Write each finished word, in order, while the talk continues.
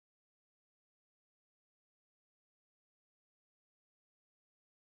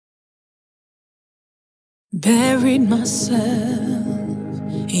Buried myself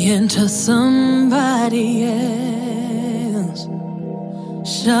into somebody else.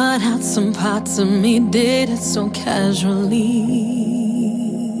 Shut out some parts of me, did it so casually.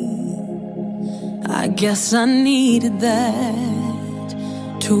 I guess I needed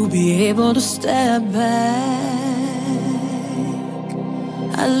that to be able to step back.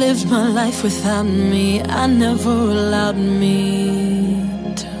 I lived my life without me, I never allowed me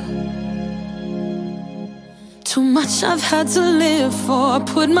to. Too much I've had to live for,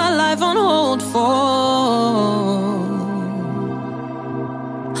 put my life on hold for.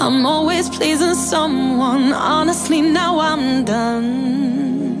 I'm always pleasing someone, honestly now I'm done.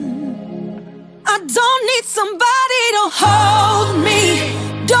 I don't need somebody to hold me,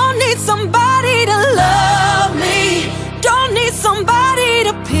 don't need somebody to love me, don't need somebody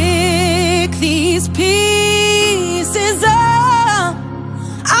to pick these pieces up.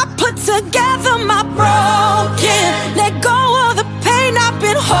 I put together my broken, let go of the pain I've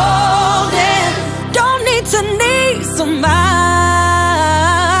been holding. Don't need to need somebody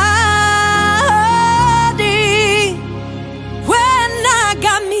when I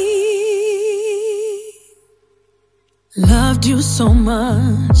got me. Loved you so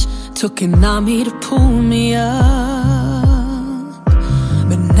much, took an army to pull me up.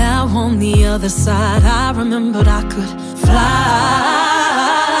 But now on the other side, I remembered I could fly.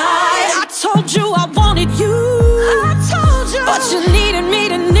 I told you I wanted you, I told you, but you needed me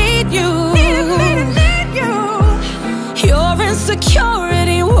to need you. Needed me to need you. Your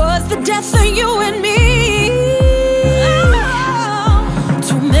insecurity was the death of you and me.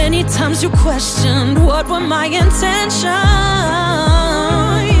 Too many times you questioned what were my intentions.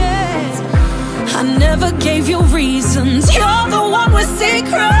 I never gave you reasons, you're the one with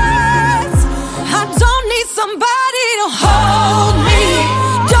secrets. I don't need somebody to hold me,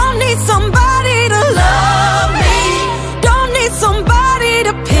 don't need somebody to love me, don't need somebody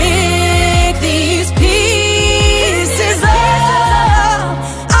to pick these pieces up.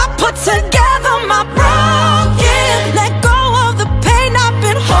 I put together my broken, let go of the pain I've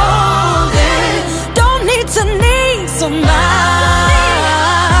been holding. Don't need to need somebody.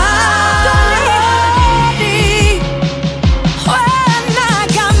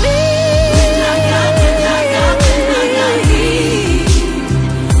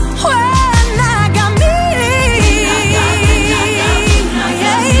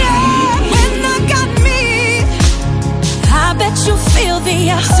 You feel the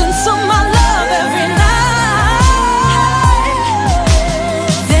absence of my love every night.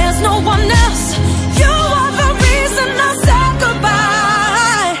 There's no one else, you are the reason I said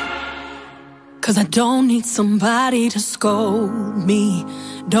goodbye. 'Cause I don't need somebody to scold me,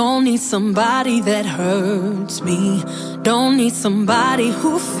 don't need somebody that hurts me, don't need somebody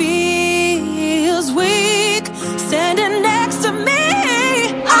who feels weak standing next to me.